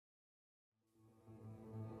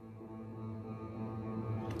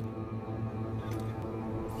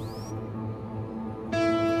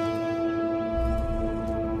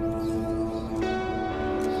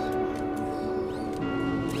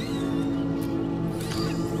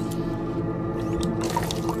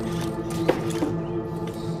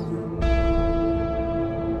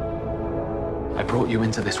you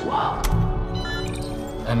into this world.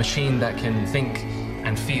 A machine that can think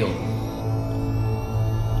and feel.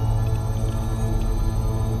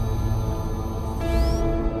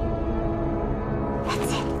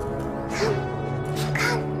 That's it.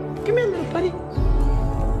 Come. Come here, little buddy.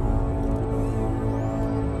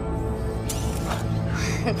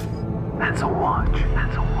 That's a watch.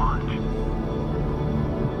 That's a watch.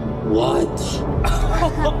 What?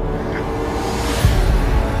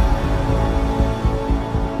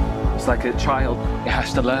 It's like a child. It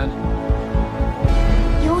has to learn.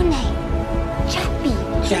 Your name. Chappie.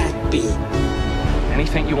 Chappie.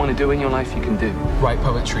 Anything you want to do in your life, you can do. Write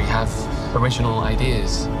poetry, have original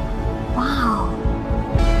ideas. Wow.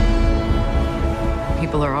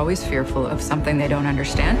 People are always fearful of something they don't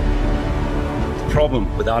understand. The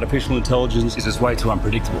problem with artificial intelligence is it's way too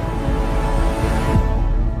unpredictable.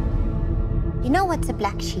 You know what's a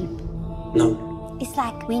black sheep? No. It's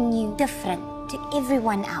like when you're different to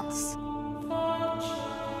everyone else.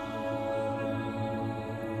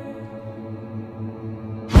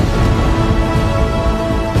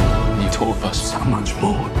 You taught us so much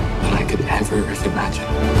more than I could ever have imagined.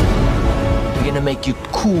 We're gonna make you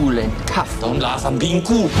cool and tough. Don't laugh, I'm being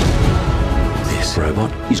cool. This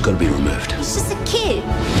robot, he's gotta be removed. He's just a kid.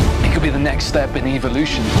 It could be the next step in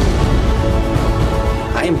evolution.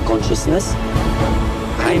 I am consciousness.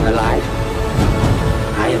 I am alive.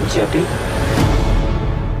 I am Chappie.